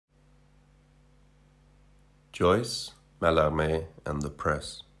Joyce, Mallarmé, and the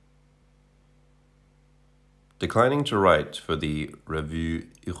Press. Declining to write for the Revue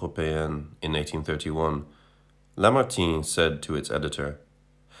Européenne in 1831, Lamartine said to its editor,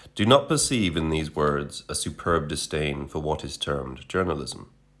 "Do not perceive in these words a superb disdain for what is termed journalism.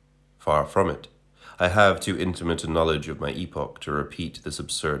 Far from it. I have too intimate a knowledge of my epoch to repeat this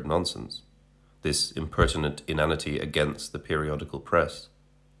absurd nonsense, this impertinent inanity against the periodical press.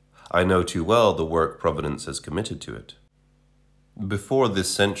 I know too well the work Providence has committed to it. Before this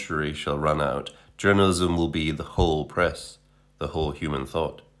century shall run out, journalism will be the whole press, the whole human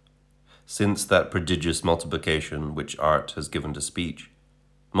thought. Since that prodigious multiplication which art has given to speech,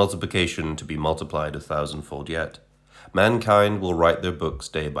 multiplication to be multiplied 1,000-fold yet, mankind will write their books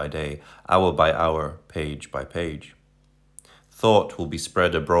day by day, hour by hour, page by page. Thought will be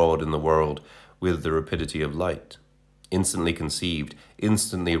spread abroad in the world with the rapidity of light, instantly conceived,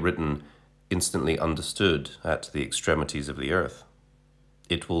 instantly written, instantly understood at the extremities of the earth.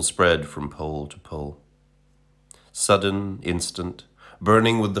 It will spread from pole to pole. Sudden, instant,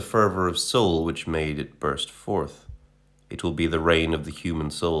 burning with the fervor of soul which made it burst forth, it will be the reign of the human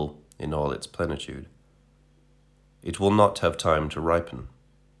soul in all its plenitude. It will not have time to ripen,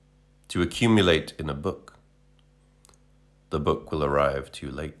 to accumulate in a book. The book will arrive too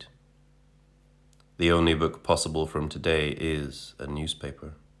late. The only book possible from today is a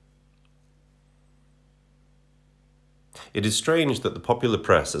newspaper." It is strange that the popular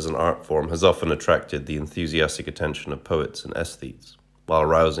press as an art form has often attracted the enthusiastic attention of poets and aesthetes, while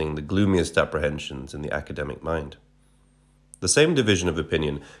arousing the gloomiest apprehensions in the academic mind. The same division of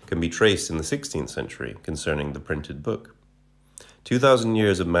opinion can be traced in the 16th century concerning the printed book. 2,000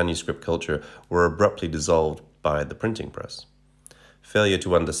 years of manuscript culture were abruptly dissolved by the printing press. Failure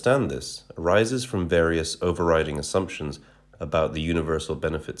to understand this arises from various overriding assumptions about the universal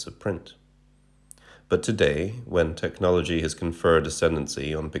benefits of print. But today, when technology has conferred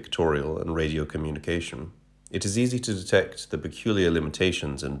ascendancy on pictorial and radio communication, it is easy to detect the peculiar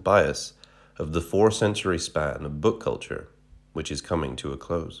limitations and bias of the 4-century span of book culture, which is coming to a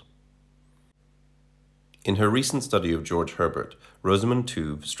close. In her recent study of George Herbert, Rosamund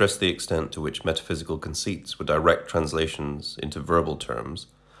Tuve stressed the extent to which metaphysical conceits were direct translations into verbal terms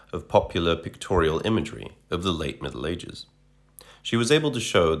of popular pictorial imagery of the late Middle Ages. She was able to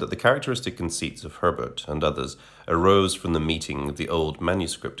show that the characteristic conceits of Herbert and others arose from the meeting of the old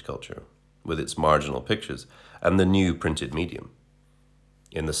manuscript culture, with its marginal pictures, and the new printed medium.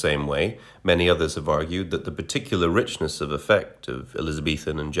 In the same way, many others have argued that the particular richness of effect of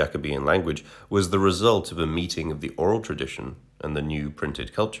Elizabethan and Jacobean language was the result of a meeting of the oral tradition and the new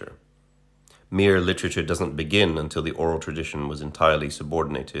printed culture. Mere literature doesn't begin until the oral tradition was entirely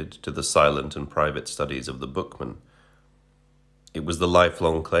subordinated to the silent and private studies of the bookman. It was the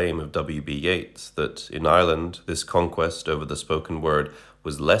lifelong claim of W.B. Yeats that, in Ireland, this conquest over the spoken word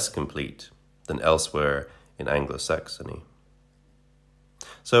was less complete than elsewhere in Anglo-Saxony.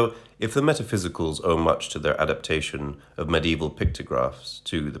 So, if the metaphysicals owe much to their adaptation of medieval pictographs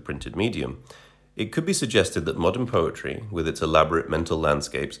to the printed medium, it could be suggested that modern poetry, with its elaborate mental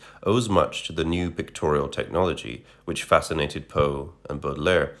landscapes, owes much to the new pictorial technology which fascinated Poe and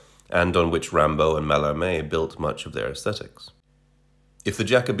Baudelaire, and on which Rimbaud and Mallarmé built much of their aesthetics. If the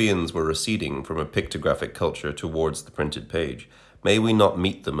Jacobeans were receding from a pictographic culture towards the printed page, may we not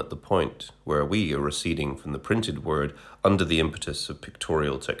meet them at the point where we are receding from the printed word under the impetus of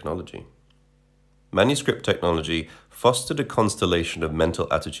pictorial technology? Manuscript technology fostered a constellation of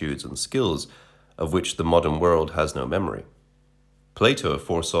mental attitudes and skills of which the modern world has no memory. Plato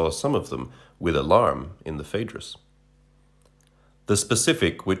foresaw some of them with alarm in the Phaedrus. The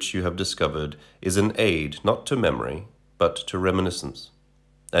specific which you have discovered is an aid not to memory, but to reminiscence.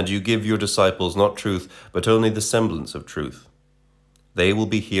 And you give your disciples not truth, but only the semblance of truth. They will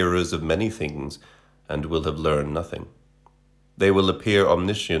be hearers of many things, and will have learned nothing. They will appear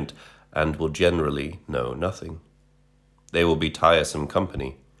omniscient, and will generally know nothing. They will be tiresome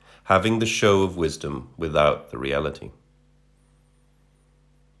company, having the show of wisdom without the reality.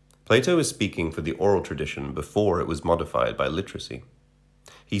 Plato is speaking for the oral tradition before it was modified by literacy.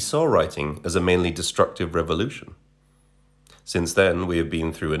 He saw writing as a mainly destructive revolution. Since then, we have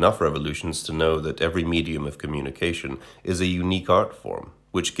been through enough revolutions to know that every medium of communication is a unique art form,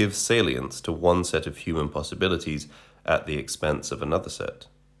 which gives salience to one set of human possibilities at the expense of another set.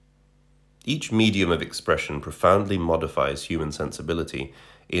 Each medium of expression profoundly modifies human sensibility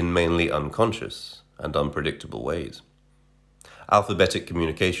in mainly unconscious and unpredictable ways. Alphabetic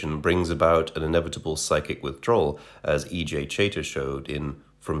communication brings about an inevitable psychic withdrawal, as E.J. Chaytor showed in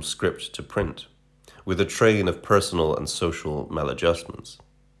From Script to Print, with a train of personal and social maladjustments.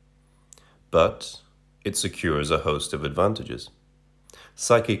 But It secures a host of advantages.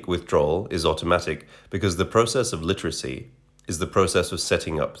 Psychic withdrawal is automatic because the process of literacy is the process of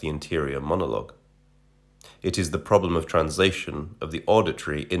setting up the interior monologue. It is the problem of translation of the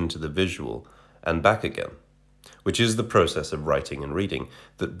auditory into the visual and back again, which is the process of writing and reading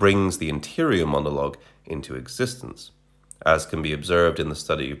that brings the interior monologue into existence, as can be observed in the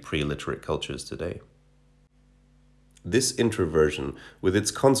study of pre-literate cultures today. This introversion, with its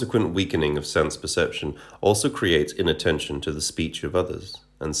consequent weakening of sense perception, also creates inattention to the speech of others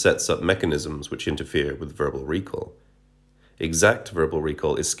and sets up mechanisms which interfere with verbal recall. Exact verbal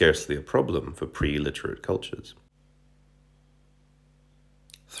recall is scarcely a problem for pre-literate cultures.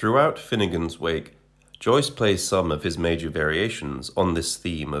 Throughout Finnegan's Wake, Joyce plays some of his major variations on this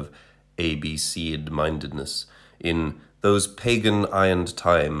theme of ABC'd mindedness in those pagan ironed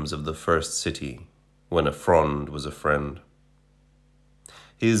times of the first city, when a frond was a friend.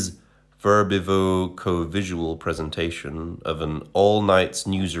 His verbivo-co-visual presentation of an all-night's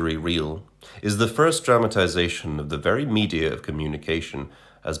newsery reel is the first dramatization of the very media of communication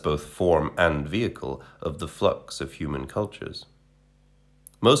as both form and vehicle of the flux of human cultures.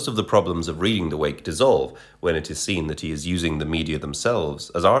 Most of the problems of reading the Wake dissolve when it is seen that he is using the media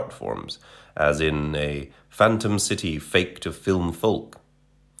themselves as art forms, as in a phantom city faked of film folk.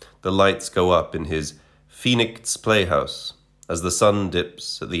 The lights go up in his Phoenix Playhouse as the sun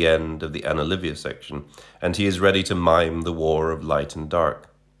dips at the end of the Anna Livia section, and he is ready to mime the war of light and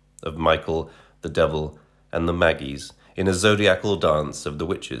dark, of Michael, the devil, and the Maggies in a zodiacal dance of the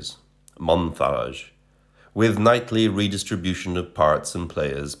witches, montage, with nightly redistribution of parts and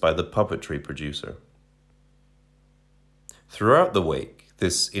players by the puppetry producer. Throughout the Wake,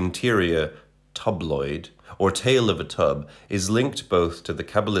 this interior tubloid, or tale of a tub, is linked both to the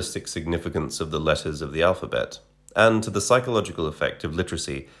Kabbalistic significance of the letters of the alphabet and to the psychological effect of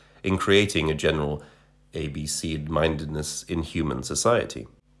literacy in creating a general ABC'd mindedness in human society.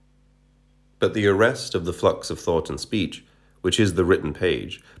 But the arrest of the flux of thought and speech, which is the written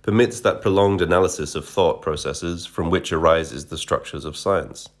page, permits that prolonged analysis of thought processes from which arises the structures of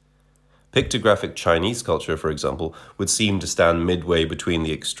science. Pictographic Chinese culture, for example, would seem to stand midway between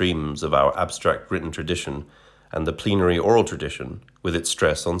the extremes of our abstract written tradition and the plenary oral tradition, with its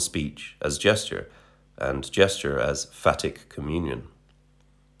stress on speech as gesture, and gesture as phatic communion.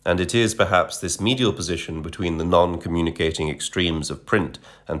 And it is perhaps this medial position between the non-communicating extremes of print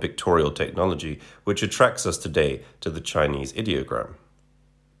and pictorial technology which attracts us today to the Chinese ideogram.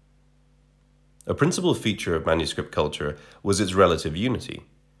 A principal feature of manuscript culture was its relative unity.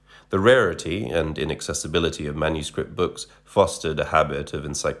 The rarity and inaccessibility of manuscript books fostered a habit of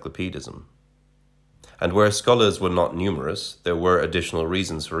encyclopedism. And where scholars were not numerous, there were additional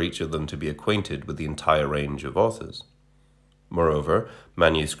reasons for each of them to be acquainted with the entire range of authors. Moreover,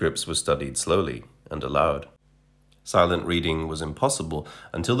 manuscripts were studied slowly and aloud. Silent reading was impossible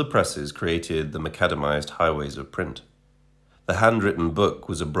until the presses created the macadamized highways of print. The handwritten book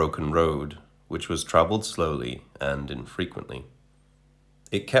was a broken road, which was traveled slowly and infrequently.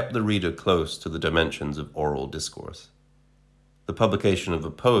 It kept the reader close to the dimensions of oral discourse. The publication of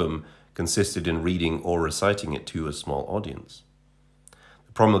a poem consisted in reading or reciting it to a small audience.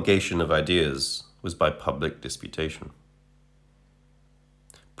 The promulgation of ideas was by public disputation.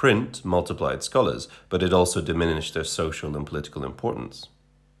 Print multiplied scholars, but it also diminished their social and political importance.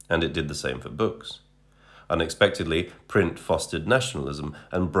 And it did the same for books. Unexpectedly, print fostered nationalism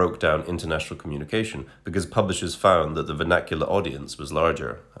and broke down international communication because publishers found that the vernacular audience was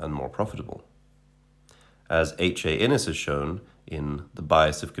larger and more profitable. As H.A. Innes has shown in The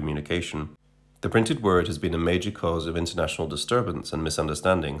Bias of Communication, the printed word has been a major cause of international disturbance and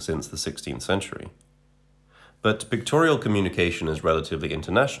misunderstanding since the 16th century. But pictorial communication is relatively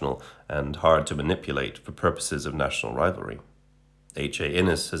international and hard to manipulate for purposes of national rivalry. H.A.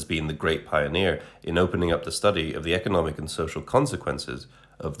 Innes has been the great pioneer in opening up the study of the economic and social consequences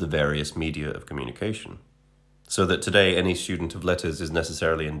of the various media of communication, so that today any student of letters is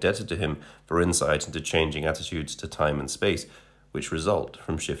necessarily indebted to him for insight into changing attitudes to time and space, which result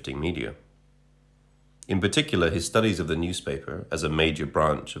from shifting media. In particular, his studies of the newspaper as a major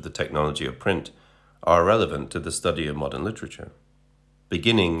branch of the technology of print are relevant to the study of modern literature.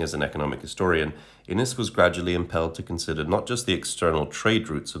 Beginning as an economic historian, Innes was gradually impelled to consider not just the external trade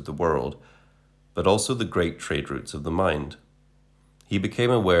routes of the world, but also the great trade routes of the mind. He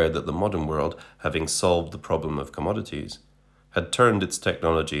became aware that the modern world, having solved the problem of commodities, had turned its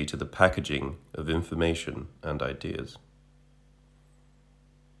technology to the packaging of information and ideas.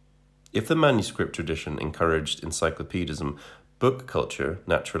 If the manuscript tradition encouraged encyclopedism, book culture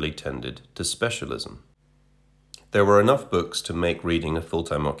naturally tended to specialism. There were enough books to make reading a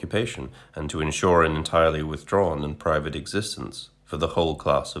full-time occupation and to ensure an entirely withdrawn and private existence for the whole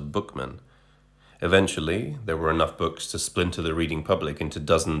class of bookmen. Eventually, there were enough books to splinter the reading public into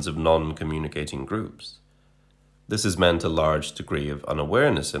dozens of non-communicating groups. This has meant a large degree of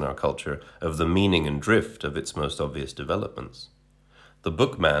unawareness in our culture of the meaning and drift of its most obvious developments. The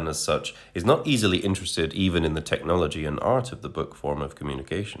bookman, as such, is not easily interested even in the technology and art of the book form of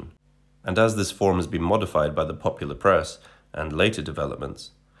communication. And as this form has been modified by the popular press and later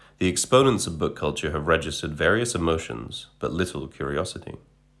developments, the exponents of book culture have registered various emotions but little curiosity.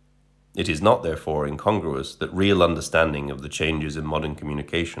 It is not, therefore, incongruous that real understanding of the changes in modern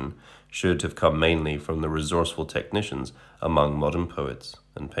communication should have come mainly from the resourceful technicians among modern poets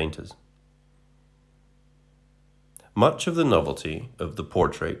and painters. Much of the novelty of the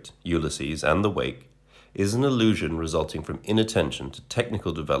Portrait, Ulysses, and the Wake is an illusion resulting from inattention to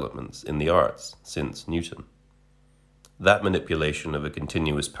technical developments in the arts since Newton. That manipulation of a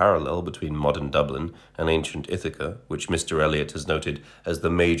continuous parallel between modern Dublin and ancient Ithaca, which Mr. Eliot has noted as the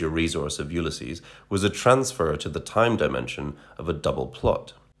major resource of Ulysses, was a transfer to the time dimension of a double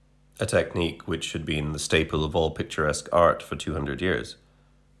plot, a technique which had been the staple of all picturesque art for 200 years.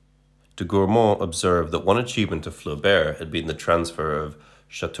 De Gourmont observed that one achievement of Flaubert had been the transfer of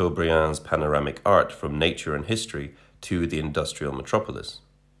Chateaubriand's panoramic art from nature and history to the industrial metropolis.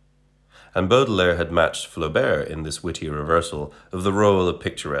 And Baudelaire had matched Flaubert in this witty reversal of the role of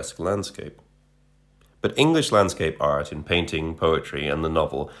picturesque landscape. But English landscape art in painting, poetry, and the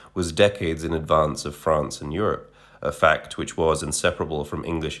novel was decades in advance of France and Europe, a fact which was inseparable from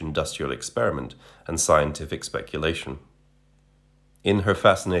English industrial experiment and scientific speculation. In her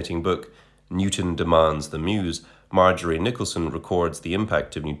fascinating book, Newton Demands the Muse, Marjorie Nicolson records the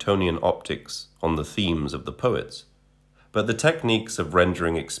impact of Newtonian optics on the themes of the poets. But the techniques of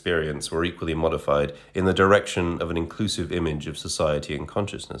rendering experience were equally modified in the direction of an inclusive image of society and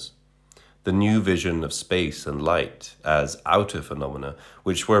consciousness. The new vision of space and light as outer phenomena,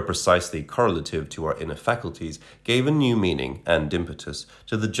 which were precisely correlative to our inner faculties, gave a new meaning and impetus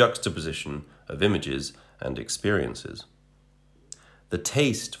to the juxtaposition of images and experiences. The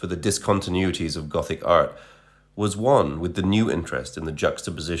taste for the discontinuities of Gothic art was one with the new interest in the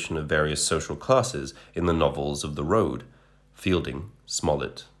juxtaposition of various social classes in the novels of the Road, Fielding,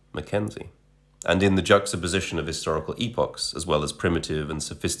 Smollett, Mackenzie, and in the juxtaposition of historical epochs as well as primitive and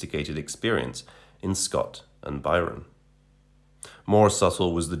sophisticated experience in Scott and Byron. More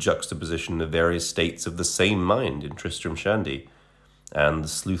subtle was the juxtaposition of various states of the same mind in Tristram Shandy, and the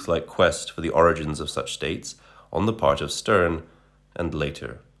sleuth-like quest for the origins of such states on the part of Sterne and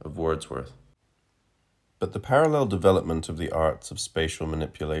later of Wordsworth. But the parallel development of the arts of spatial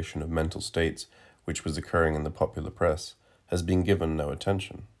manipulation of mental states which was occurring in the popular press has been given no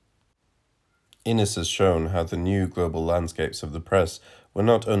attention. Innes has shown how the new global landscapes of the press were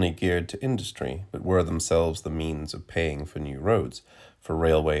not only geared to industry, but were themselves the means of paying for new roads, for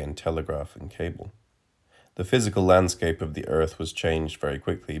railway and telegraph and cable. The physical landscape of the earth was changed very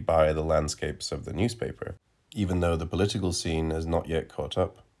quickly by the landscapes of the newspaper, even though the political scene has not yet caught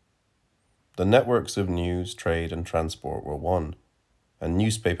up. The networks of news, trade, and transport were one, and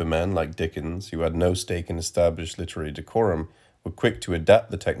newspaper men like Dickens, who had no stake in established literary decorum, were quick to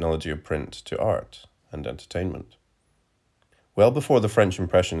adapt the technology of print to art and entertainment. Well before the French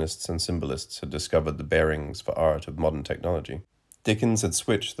Impressionists and Symbolists had discovered the bearings for art of modern technology, Dickens had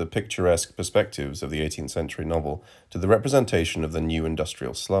switched the picturesque perspectives of the 18th century novel to the representation of the new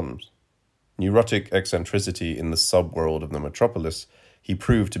industrial slums. Neurotic eccentricity in the sub-world of the metropolis, he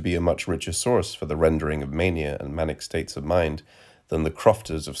proved to be a much richer source for the rendering of mania and manic states of mind than the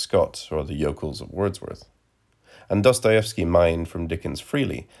crofters of Scott or the yokels of Wordsworth. And Dostoevsky mined from Dickens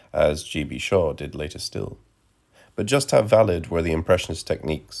freely, as G.B. Shaw did later still. But just how valid were the impressionist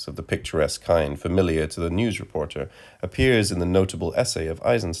techniques of the picturesque kind familiar to the news reporter appears in the notable essay of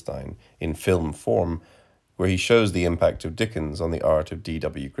Eisenstein in film form, where he shows the impact of Dickens on the art of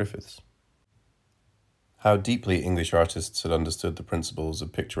D.W. Griffiths. How deeply English artists had understood the principles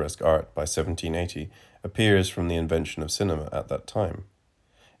of picturesque art by 1780 appears from the invention of cinema at that time.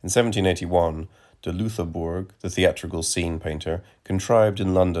 In 1781, de Loutherbourg, the theatrical scene painter, contrived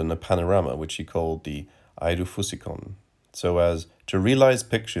in London a panorama which he called the Eidophusikon, so as to realize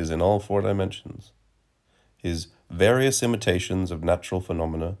pictures in all four dimensions. His various imitations of natural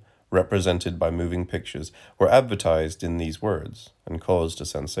phenomena, represented by moving pictures, were advertised in these words and caused a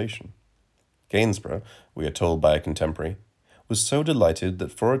sensation. Gainsborough, we are told by a contemporary, was so delighted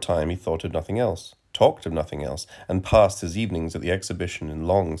that for a time he thought of nothing else, talked of nothing else, and passed his evenings at the exhibition in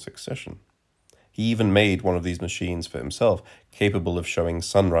long succession. He even made one of these machines for himself, capable of showing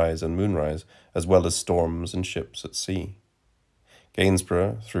sunrise and moonrise, as well as storms and ships at sea.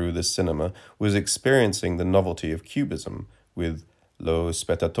 Gainsborough, through this cinema, was experiencing the novelty of cubism with Lo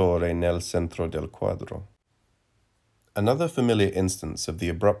spettatore nel centro del quadro. Another familiar instance of the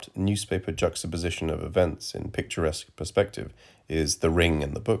abrupt newspaper juxtaposition of events in picturesque perspective is The Ring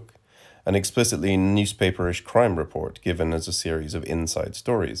in the Book, an explicitly newspaperish crime report given as a series of inside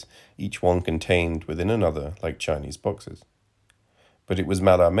stories, each one contained within another like Chinese boxes. But it was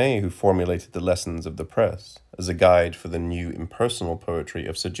Mallarmé who formulated the lessons of the press as a guide for the new impersonal poetry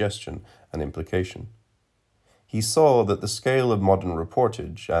of suggestion and implication. He saw that the scale of modern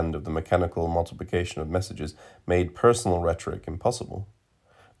reportage and of the mechanical multiplication of messages made personal rhetoric impossible.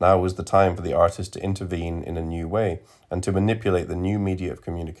 Now was the time for the artist to intervene in a new way and to manipulate the new media of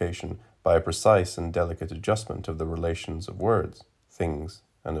communication by a precise and delicate adjustment of the relations of words, things,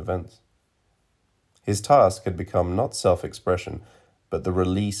 and events. His task had become not self-expression, but the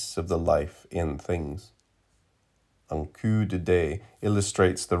release of the life in things. Un coup de dé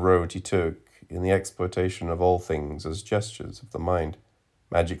illustrates the road he took in the exploitation of all things as gestures of the mind,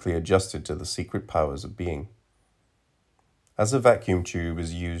 magically adjusted to the secret powers of being. As a vacuum tube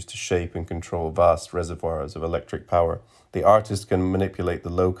is used to shape and control vast reservoirs of electric power, the artist can manipulate the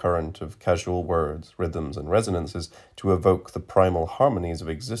low current of casual words, rhythms, and resonances to evoke the primal harmonies of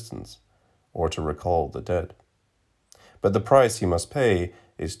existence, or to recall the dead. But the price he must pay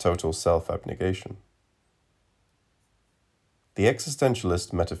is total self-abnegation. The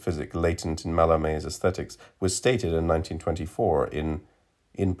existentialist metaphysic latent in Mallarmé's aesthetics was stated in 1924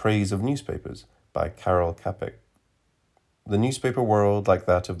 in Praise of Newspapers by Karel Capek. The newspaper world, like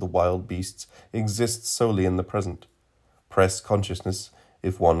that of the wild beasts, exists solely in the present. Press consciousness,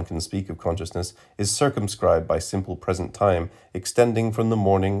 if one can speak of consciousness, is circumscribed by simple present time, extending from the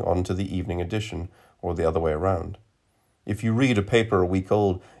morning on to the evening edition, or the other way around. If you read a paper a week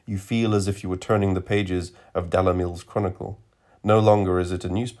old, you feel as if you were turning the pages of Dalamil's Chronicle. No longer is it a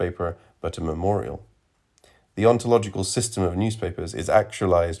newspaper, but a memorial. The ontological system of newspapers is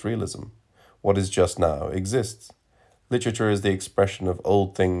actualized realism. What is just now exists. Literature is the expression of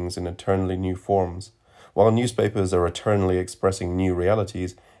old things in eternally new forms, while newspapers are eternally expressing new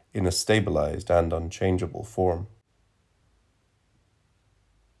realities in a stabilized and unchangeable form.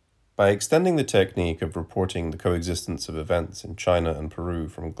 By extending the technique of reporting the coexistence of events in China and Peru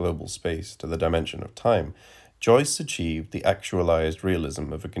from global space to the dimension of time, Joyce achieved the actualized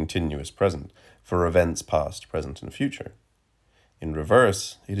realism of a continuous present for events past, present, and future. In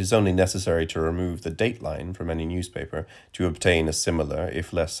reverse, it is only necessary to remove the date line from any newspaper to obtain a similar,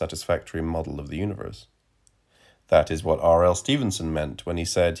 if less satisfactory, model of the universe. That is what R.L. Stevenson meant when he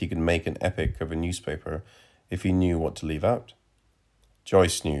said he could make an epic of a newspaper if he knew what to leave out.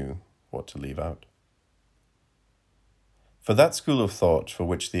 Joyce knew what to leave out. For that school of thought for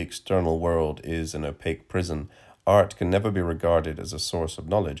which the external world is an opaque prison, art can never be regarded as a source of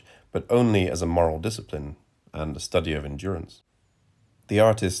knowledge, but only as a moral discipline and a study of endurance. The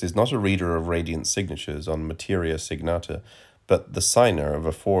artist is not a reader of radiant signatures on materia signata, but the signer of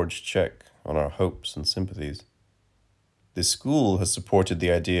a forged check on our hopes and sympathies. This school has supported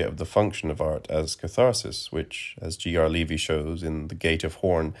the idea of the function of art as catharsis, which, as G.R. Levy shows in The Gate of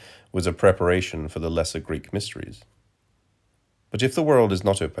Horn, was a preparation for the lesser Greek mysteries. But if the world is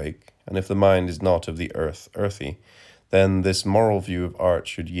not opaque, and if the mind is not of the earth earthy, then this moral view of art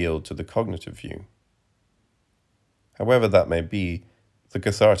should yield to the cognitive view. However that may be, the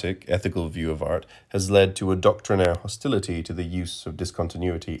cathartic, ethical view of art has led to a doctrinaire hostility to the use of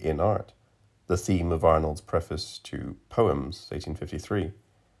discontinuity in art, the theme of Arnold's preface to Poems, 1853,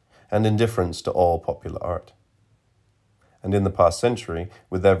 and indifference to all popular art. And in the past century,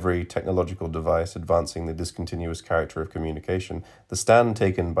 with every technological device advancing the discontinuous character of communication, the stand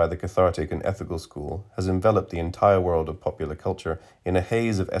taken by the cathartic and ethical school has enveloped the entire world of popular culture in a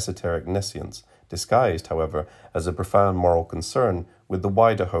haze of esoteric nescience, disguised, however, as a profound moral concern with the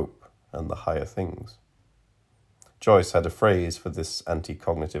wider hope and the higher things. Joyce had a phrase for this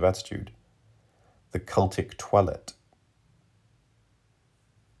anti-cognitive attitude: the cultic toilette.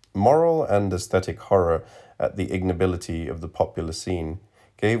 Moral and aesthetic horror at the ignobility of the popular scene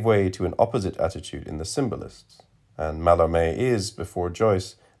gave way to an opposite attitude in the symbolists, and Mallarmé is, before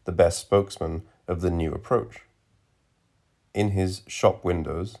Joyce, the best spokesman of the new approach. In his Shop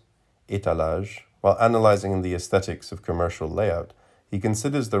Windows, Étalage, while analyzing the aesthetics of commercial layout, he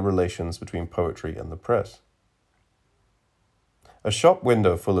considers the relations between poetry and the press. A shop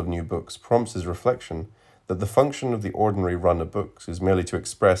window full of new books prompts his reflection that the function of the ordinary run of books is merely to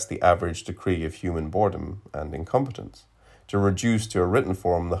express the average decree of human boredom and incompetence, to reduce to a written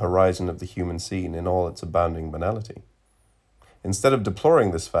form the horizon of the human scene in all its abounding banality. Instead of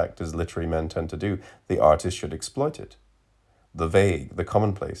deploring this fact, as literary men tend to do, the artist should exploit it. The vague, the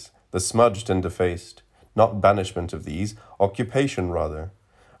commonplace, the smudged and defaced, not banishment of these, occupation rather,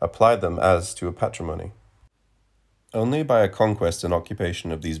 apply them as to a patrimony. Only by a conquest and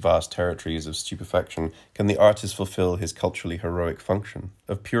occupation of these vast territories of stupefaction can the artist fulfill his culturally heroic function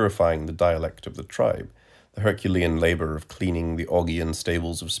of purifying the dialect of the tribe, the Herculean labor of cleaning the Augean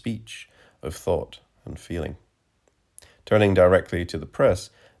stables of speech, of thought and feeling. Turning directly to the press,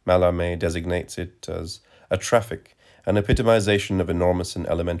 Mallarmé designates it as a traffic, an epitomization of enormous and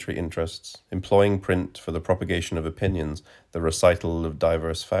elementary interests, employing print for the propagation of opinions, the recital of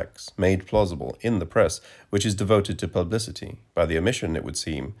diverse facts, made plausible in the press, which is devoted to publicity, by the omission, it would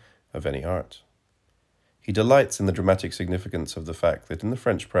seem, of any art. He delights in the dramatic significance of the fact that in the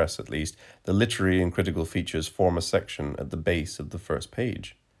French press, at least, the literary and critical features form a section at the base of the first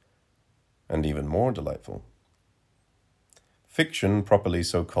page. And even more delightful, fiction, properly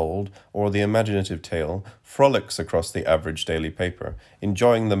so called, or the imaginative tale, frolics across the average daily paper,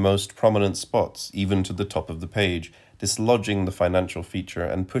 enjoying the most prominent spots, even to the top of the page, dislodging the financial feature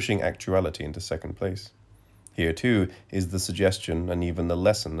and pushing actuality into second place. Here, too, is the suggestion and even the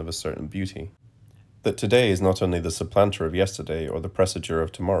lesson of a certain beauty, that today is not only the supplanter of yesterday or the presager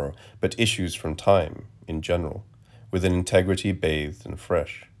of tomorrow, but issues from time, in general, with an integrity bathed and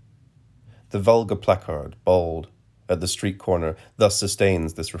fresh. The vulgar placard, bold, at the street corner, thus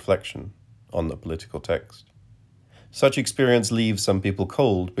sustains this reflection on the political text. Such experience leaves some people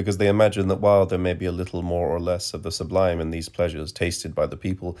cold because they imagine that while there may be a little more or less of the sublime in these pleasures tasted by the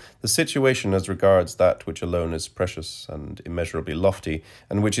people, the situation as regards that which alone is precious and immeasurably lofty,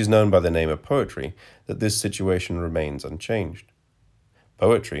 and which is known by the name of poetry, that this situation remains unchanged.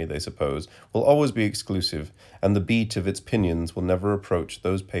 Poetry, they suppose, will always be exclusive, and the beat of its pinions will never approach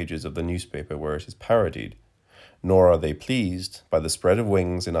those pages of the newspaper where it is parodied, nor are they pleased by the spread of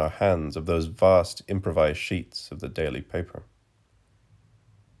wings in our hands of those vast improvised sheets of the daily paper.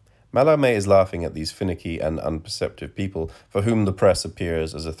 Mallarmé is laughing at these finicky and unperceptive people for whom the press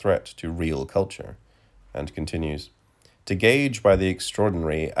appears as a threat to real culture, and continues, to gauge by the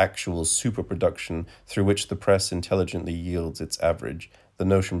extraordinary actual superproduction through which the press intelligently yields its average, the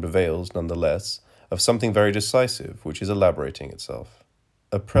notion prevails, none the less, of something very decisive which is elaborating itself,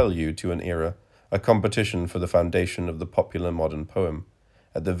 a prelude to an era, a competition for the foundation of the popular modern poem,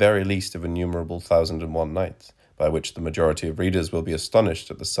 at the very least of innumerable 1001 Nights, by which the majority of readers will be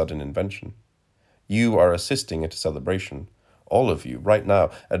astonished at the sudden invention. You are assisting at a celebration, all of you, right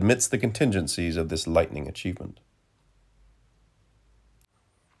now, amidst the contingencies of this lightning achievement.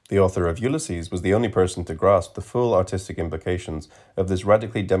 The author of Ulysses was the only person to grasp the full artistic implications of this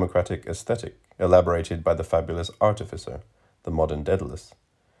radically democratic aesthetic, elaborated by the fabulous artificer, the modern Daedalus,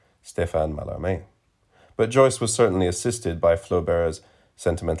 Stéphane Mallarmé. But Joyce was certainly assisted by Flaubert's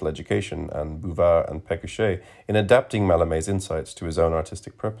sentimental education and Bouvard and Pécuchet in adapting Mallarmé's insights to his own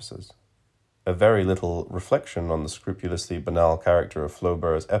artistic purposes. A very little reflection on the scrupulously banal character of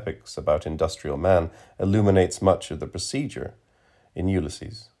Flaubert's epics about industrial man illuminates much of the procedure in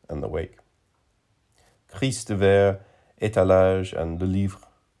Ulysses and The Wake. Crise de verre, étalage, and Le Livre,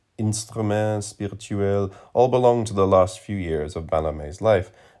 instruments spirituels, all belong to the last few years of Mallarmé's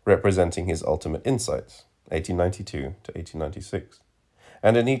life, representing his ultimate insights, 1892 to 1896.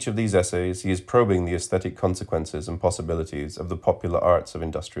 And in each of these essays, he is probing the aesthetic consequences and possibilities of the popular arts of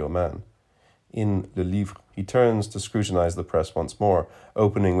industrial man. In Le Livre, he turns to scrutinize the press once more,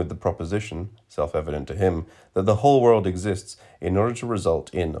 opening with the proposition, self-evident to him, that the whole world exists in order to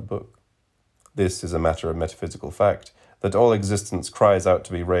result in a book. This is a matter of metaphysical fact, that all existence cries out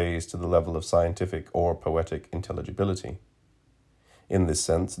to be raised to the level of scientific or poetic intelligibility. In this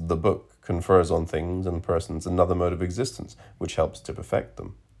sense, the book confers on things and persons another mode of existence, which helps to perfect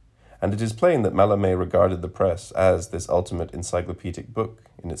them. And it is plain that Mallarmé regarded the press as this ultimate encyclopedic book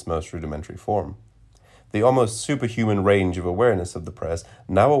in its most rudimentary form. The almost superhuman range of awareness of the press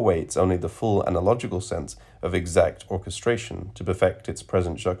now awaits only the full analogical sense of exact orchestration to perfect its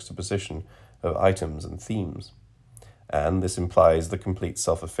present juxtaposition of items and themes. And this implies the complete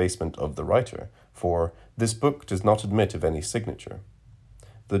self-effacement of the writer, for this book does not admit of any signature.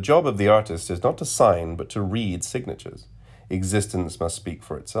 The job of the artist is not to sign, but to read signatures. Existence must speak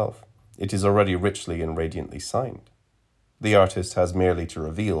for itself. It is already richly and radiantly signed. The artist has merely to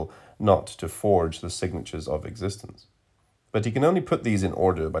reveal, not to forge the signatures of existence. But he can only put these in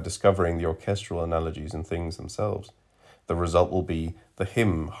order by discovering the orchestral analogies in things themselves. The result will be the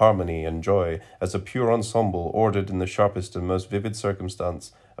hymn, harmony, and joy as a pure ensemble ordered in the sharpest and most vivid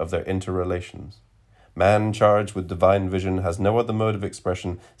circumstance of their interrelations. Man charged with divine vision has no other mode of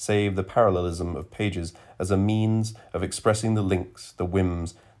expression save the parallelism of pages as a means of expressing the links, the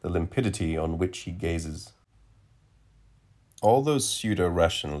whims, the limpidity on which he gazes. All those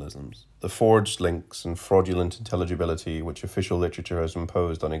pseudo-rationalisms, the forged links and fraudulent intelligibility which official literature has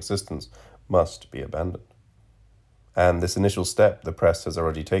imposed on existence, must be abandoned. And this initial step the press has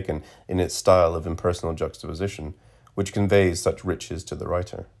already taken in its style of impersonal juxtaposition, which conveys such riches to the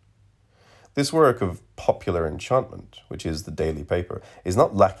writer. This work of popular enchantment, which is the daily paper, is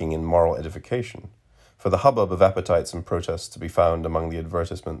not lacking in moral edification, for the hubbub of appetites and protests to be found among the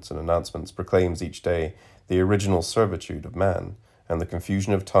advertisements and announcements proclaims each day the original servitude of man and the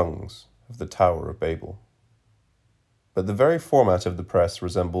confusion of tongues of the Tower of Babel. But the very format of the press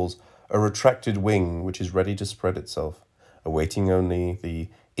resembles a retracted wing which is ready to spread itself, awaiting only the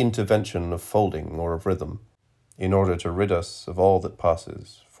intervention of folding or of rhythm, in order to rid us of all that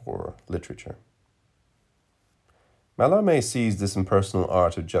passes for literature. Mallarmé sees this impersonal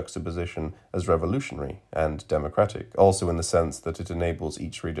art of juxtaposition as revolutionary and democratic, also in the sense that it enables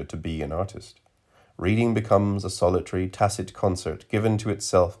each reader to be an artist. Reading becomes a solitary, tacit concert given to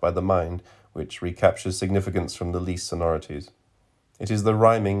itself by the mind, which recaptures significance from the least sonorities. It is the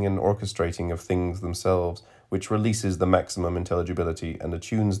rhyming and orchestrating of things themselves which releases the maximum intelligibility and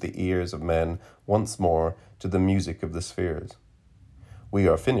attunes the ears of men once more to the music of the spheres. We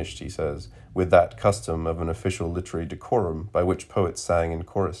are finished, he says, with that custom of an official literary decorum by which poets sang in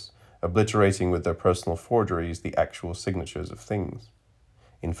chorus, obliterating with their personal forgeries the actual signatures of things.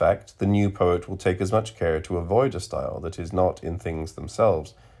 In fact, the new poet will take as much care to avoid a style that is not in things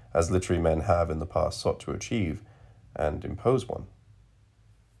themselves, as literary men have in the past sought to achieve, and impose one.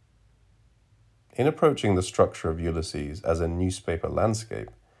 In approaching the structure of Ulysses as a newspaper landscape,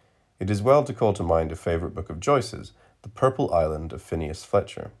 it is well to call to mind a favorite book of Joyce's, The Purple Island of Phineas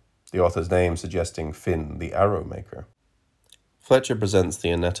Fletcher, the author's name suggesting Finn the Arrow Maker. Fletcher presents the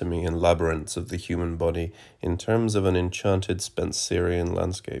anatomy and labyrinths of the human body in terms of an enchanted Spencerian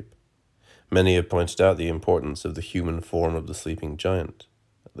landscape. Many have pointed out the importance of the human form of the sleeping giant,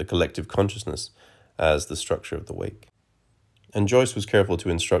 the collective consciousness, as the structure of the wake. And Joyce was careful to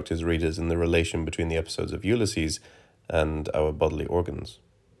instruct his readers in the relation between the episodes of Ulysses and our bodily organs.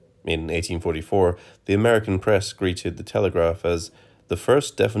 In 1844, the American press greeted the telegraph as the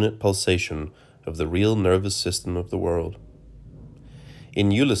first definite pulsation of the real nervous system of the world.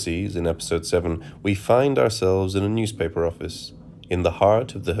 In Ulysses, in episode 7, we find ourselves in a newspaper office, in the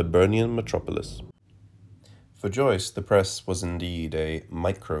heart of the Hibernian metropolis. For Joyce, the press was indeed a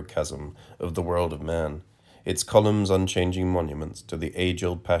microcosm of the world of man, its columns unchanging monuments to the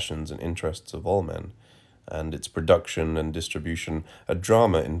age-old passions and interests of all men, and its production and distribution a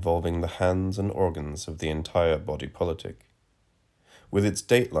drama involving the hands and organs of the entire body politic. With its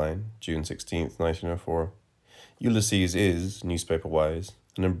dateline, June 16th, 1904, Ulysses is, newspaper-wise,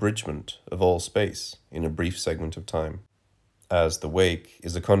 an abridgment of all space in a brief segment of time, as the wake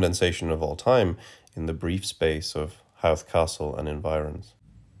is a condensation of all time in the brief space of Howth Castle and environs.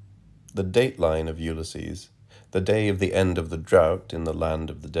 The dateline of Ulysses, the day of the end of the drought in the land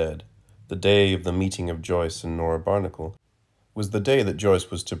of the dead, the day of the meeting of Joyce and Nora Barnacle, was the day that Joyce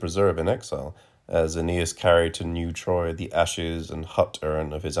was to preserve in exile, as Aeneas carried to New Troy the ashes and hut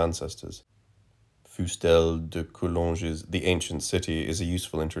urn of his ancestors. Fustel de Coulanges, the ancient city, is a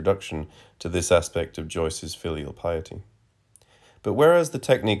useful introduction to this aspect of Joyce's filial piety. But whereas the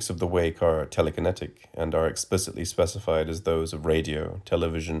techniques of the wake are telekinetic and are explicitly specified as those of radio,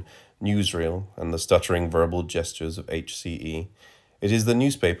 television, newsreel, and the stuttering verbal gestures of HCE, it is the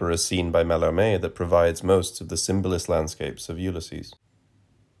newspaper as seen by Mallarmé that provides most of the symbolist landscapes of Ulysses.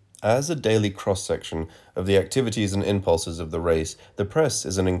 As a daily cross-section of the activities and impulses of the race, the press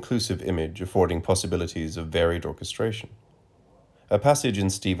is an inclusive image affording possibilities of varied orchestration. A passage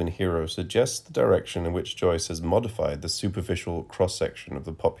in Stephen Hero suggests the direction in which Joyce has modified the superficial cross-section of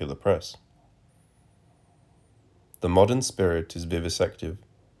the popular press. The modern spirit is vivisective.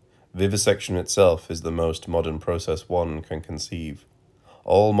 Vivisection itself is the most modern process one can conceive.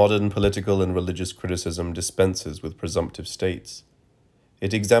 All modern political and religious criticism dispenses with presumptive states.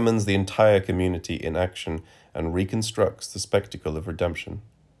 It examines the entire community in action and reconstructs the spectacle of redemption.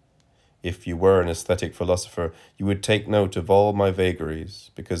 If you were an aesthetic philosopher, you would take note of all my vagaries,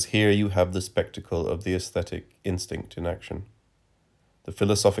 because here you have the spectacle of the aesthetic instinct in action. The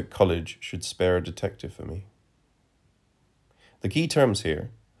philosophic college should spare a detective for me. The key terms here,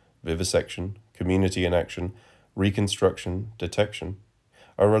 vivisection, community in action, reconstruction, detection,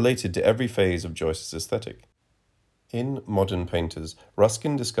 are related to every phase of Joyce's aesthetic. In Modern Painters,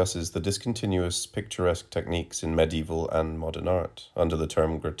 Ruskin discusses the discontinuous picturesque techniques in medieval and modern art, under the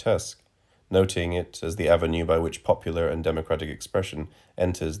term grotesque, noting it as the avenue by which popular and democratic expression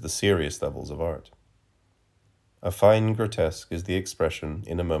enters the serious levels of art. A fine grotesque is the expression,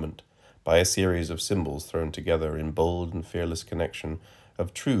 in a moment, by a series of symbols thrown together in bold and fearless connection,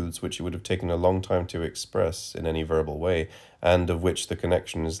 of truths which it would have taken a long time to express in any verbal way, and of which the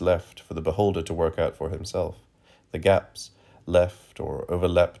connection is left for the beholder to work out for himself. The gaps, left or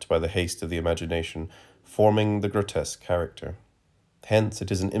overleapt by the haste of the imagination, forming the grotesque character. Hence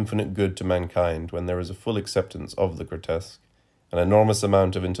it is an infinite good to mankind when there is a full acceptance of the grotesque. An enormous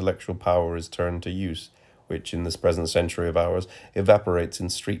amount of intellectual power is turned to use, which in this present century of ours evaporates in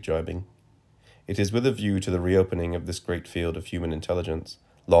street jibing. It is with a view to the reopening of this great field of human intelligence,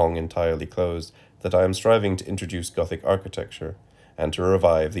 long entirely closed, that I am striving to introduce Gothic architecture, and to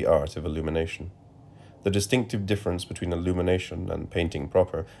revive the art of illumination. The distinctive difference between illumination and painting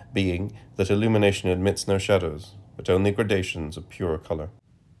proper being that illumination admits no shadows, but only gradations of pure colour.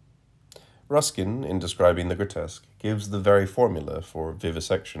 Ruskin, in describing the grotesque, gives the very formula for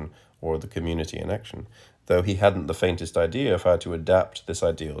vivisection, or the community in action, though he hadn't the faintest idea of how to adapt this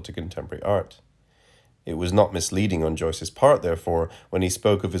ideal to contemporary art. It was not misleading on Joyce's part, therefore, when he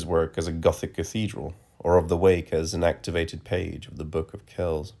spoke of his work as a Gothic cathedral, or of the Wake as an activated page of the Book of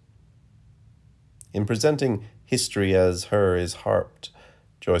Kells. In presenting history as her is harped,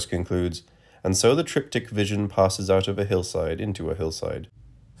 Joyce concludes, and so the triptych vision passes out of a hillside into a hillside.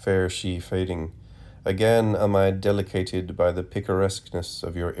 Fair she fading, again am I delicated by the picaresqueness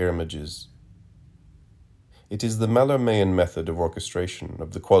of your images. It is the Mallarméan method of orchestration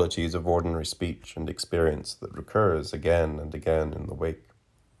of the qualities of ordinary speech and experience that recurs again and again in the Wake.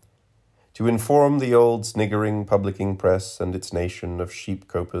 To inform the old sniggering publicing press and its nation of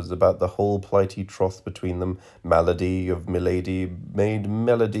sheep-copers about the whole plighty troth between them, malady of milady made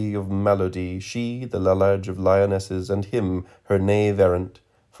melody of malady, she, the lalage of lionesses, and him, her knave errant,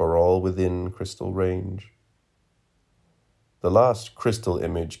 for all within crystal range. The last crystal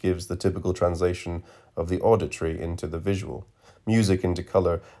image gives the typical translation of the auditory into the visual, music into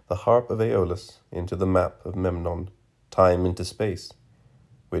colour, the harp of Aeolus into the map of Memnon, time into space,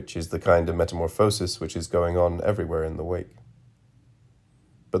 which is the kind of metamorphosis which is going on everywhere in the Wake.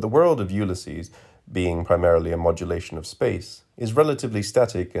 But the world of Ulysses, being primarily a modulation of space, is relatively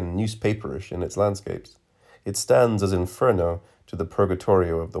static and newspaperish in its landscapes. It stands as inferno to the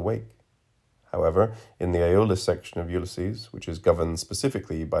purgatorio of the Wake. However, in the Aeolus section of Ulysses, which is governed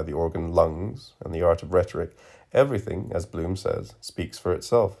specifically by the organ lungs and the art of rhetoric, everything, as Bloom says, speaks for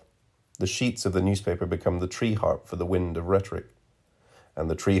itself. The sheets of the newspaper become the tree harp for the wind of rhetoric, and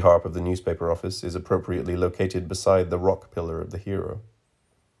the tree harp of the newspaper office is appropriately located beside the rock pillar of the hero.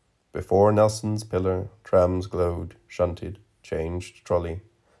 Before Nelson's pillar, trams glowed, shunted, changed trolley,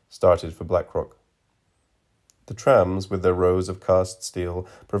 started for Blackrock. The trams, with their rows of cast steel,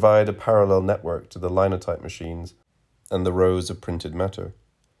 provide a parallel network to the linotype machines and the rows of printed matter.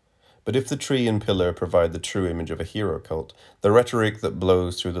 But if the tree and pillar provide the true image of a hero cult, the rhetoric that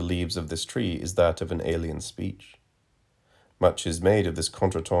blows through the leaves of this tree is that of an alien speech. Much is made of this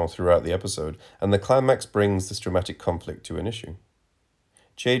contretemps throughout the episode, and the climax brings this dramatic conflict to an issue.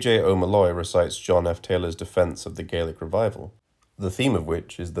 J.J. O'Malloy recites John F. Taylor's defense of the Gaelic revival, the theme of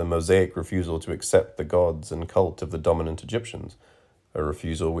which is the Mosaic refusal to accept the gods and cult of the dominant Egyptians, a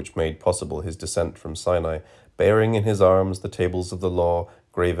refusal which made possible his descent from Sinai, bearing in his arms the tables of the law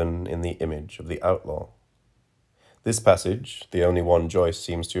graven in the image of the outlaw. This passage, the only one Joyce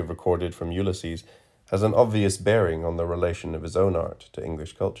seems to have recorded from Ulysses, has an obvious bearing on the relation of his own art to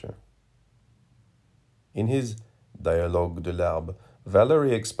English culture. In his Dialogue de l'Arbre,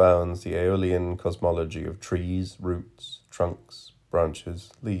 Valery expounds the Aeolian cosmology of trees, roots, trunks,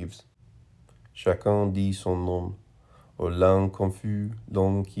 branches, leaves. Chacun dit son nom, au lin confus,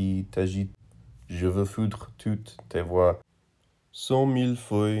 l'homme qui t'agite. Je veux foudre toutes tes voix. 100 000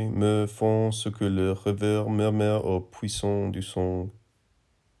 feuilles me font ce que le rêveur murmure au puissant du son.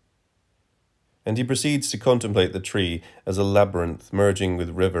 And he proceeds to contemplate the tree as a labyrinth merging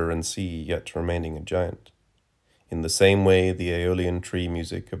with river and sea, yet remaining a giant. In the same way, the Aeolian tree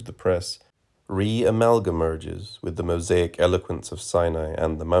music of the press re-amalgamerges with the mosaic eloquence of Sinai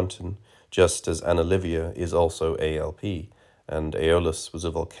and the mountain, just as Anna Livia is also ALP, and Aeolus was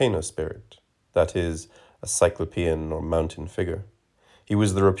a volcano spirit, that is, a cyclopean or mountain figure. He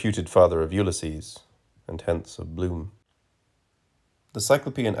was the reputed father of Ulysses, and hence of Bloom. The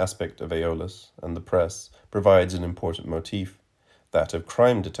cyclopean aspect of Aeolus and the press provides an important motif, that of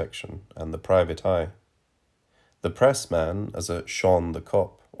crime detection and the private eye. The pressman as a Sean the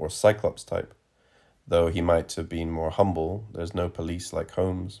cop, or Cyclops type, though he might have been more humble, there's no police like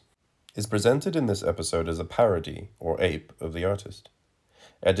Holmes, is presented in this episode as a parody or ape of the artist.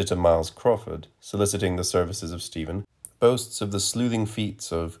 Editor Miles Crawford, soliciting the services of Stephen, boasts of the sleuthing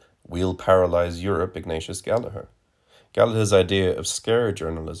feats of "We'll paralyze Europe" Ignatius Gallaher. Gallaher's idea of scare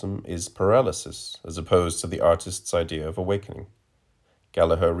journalism is paralysis, as opposed to the artist's idea of awakening.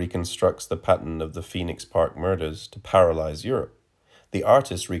 Gallaher reconstructs the pattern of the Phoenix Park murders to paralyze Europe. The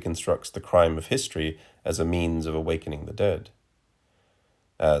artist reconstructs the crime of history as a means of awakening the dead.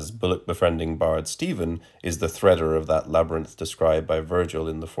 As bullock-befriending bard Stephen is the threader of that labyrinth described by Virgil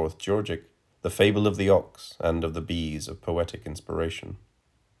in the Fourth Georgic, the fable of the ox and of the bees of poetic inspiration.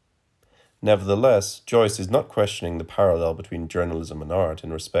 Nevertheless, Joyce is not questioning the parallel between journalism and art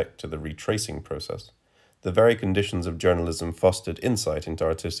in respect to the retracing process. The very conditions of journalism fostered insight into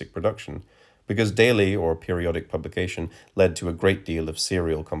artistic production, because daily or periodic publication led to a great deal of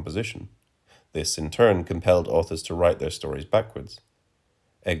serial composition. This, in turn, compelled authors to write their stories backwards.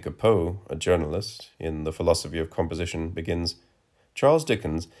 Edgar Poe, a journalist, in The Philosophy of Composition, begins, "Charles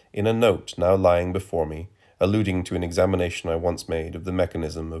Dickens, in a note now lying before me, alluding to an examination I once made of the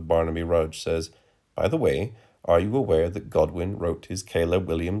mechanism of Barnaby Rudge, says, 'By the way, are you aware that Godwin wrote his Caleb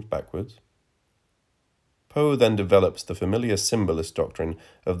Williams backwards?'" Poe then develops the familiar symbolist doctrine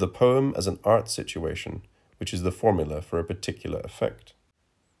of the poem as an art situation, which is the formula for a particular effect.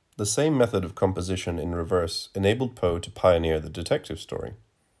 The same method of composition in reverse enabled Poe to pioneer the detective story.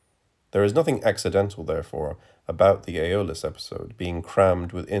 There is nothing accidental, therefore, about the Aeolus episode being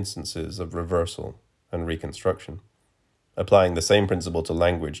crammed with instances of reversal and reconstruction. Applying the same principle to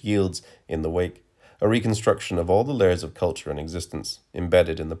language yields, in the wake, a reconstruction of all the layers of culture and existence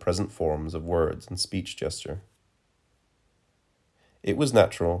embedded in the present forms of words and speech gesture. It was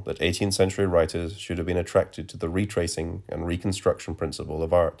natural that 18th century writers should have been attracted to the retracing and reconstruction principle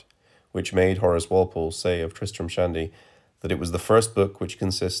of art, which made Horace Walpole say of Tristram Shandy that it was the first book which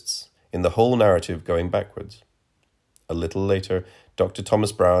consists in the whole narrative going backwards. A little later, Dr.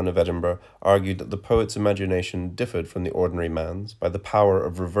 Thomas Browne of Edinburgh argued that the poet's imagination differed from the ordinary man's by the power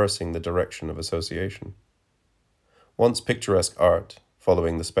of reversing the direction of association. Once picturesque art,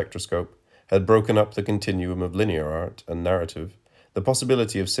 following the spectroscope, had broken up the continuum of linear art and narrative, the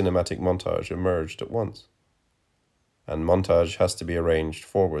possibility of cinematic montage emerged at once. And montage has to be arranged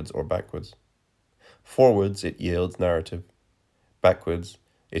forwards or backwards. Forwards, it yields narrative. Backwards,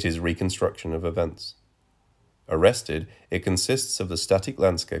 it is reconstruction of events. Arrested, it consists of the static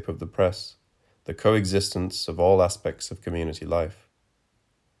landscape of the press, the coexistence of all aspects of community life.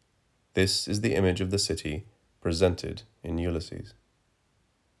 This is the image of the city presented in Ulysses.